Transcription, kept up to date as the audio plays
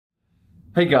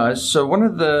Hey guys, so one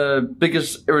of the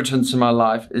biggest irritants in my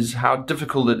life is how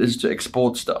difficult it is to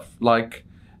export stuff, like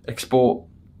export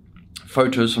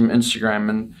photos from Instagram,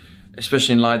 and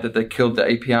especially in light that they killed the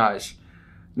APIs.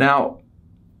 Now,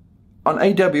 on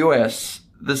AWS,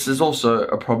 this is also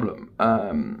a problem.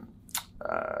 For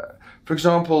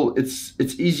example, it's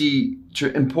easy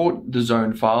to import the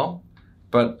zone file,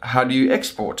 but how do you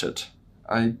export it?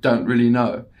 I don't really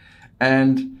know.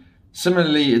 And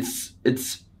similarly, it's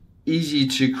easy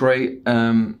to create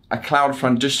a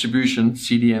CloudFront distribution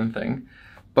CDN thing,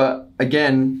 but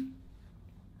again,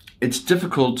 it's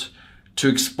difficult to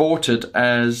export it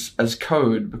as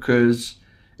code, because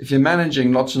if you're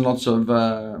managing lots and lots of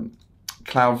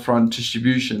CloudFront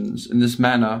distributions in this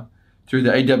manner through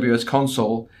the AWS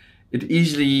console, it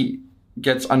easily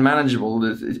gets unmanageable.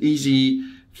 It's easy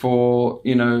for,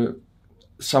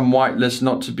 some whitelist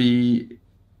not to be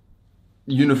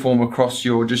uniform across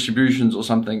your distributions or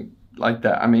something like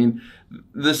that. I mean,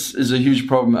 this is a huge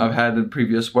problem I've had in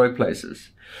previous workplaces.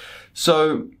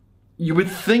 So you would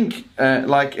think,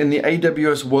 like in the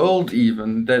AWS world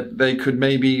even, that they could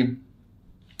maybe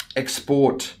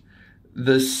export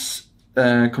this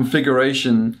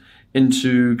configuration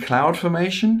into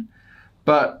CloudFormation.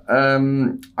 But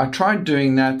I tried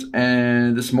doing that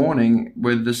this morning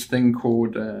with this thing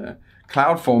called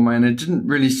CloudFormer, and it didn't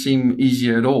really seem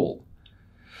easy at all.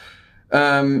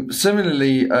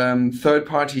 Similarly,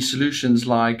 third-party solutions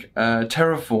like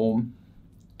Terraform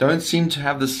don't seem to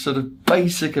have this sort of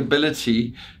basic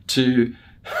ability to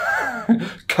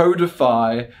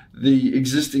codify the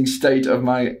existing state of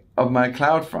my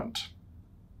CloudFront.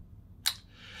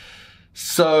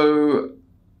 So,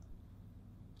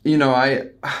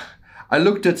 I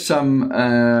looked at some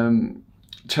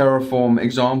Terraform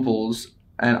examples,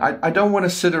 and I don't want to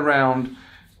sit around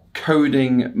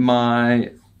coding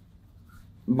my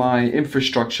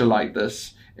infrastructure like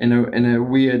this in a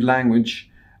weird language,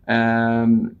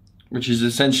 which is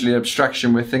essentially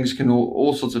abstraction where things can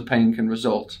all sorts of pain can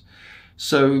result.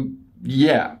 So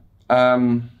yeah,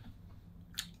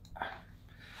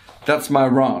 that's my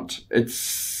rant.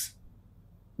 It's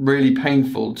really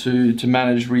painful to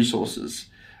manage resources.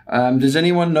 Does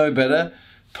anyone know better?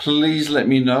 Please let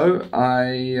me know.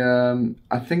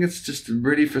 I think it's just a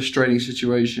really frustrating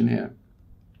situation here.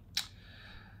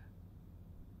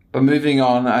 But moving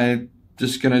on, I'm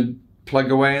just gonna plug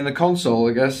away in the console,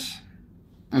 I guess.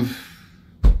 Oof.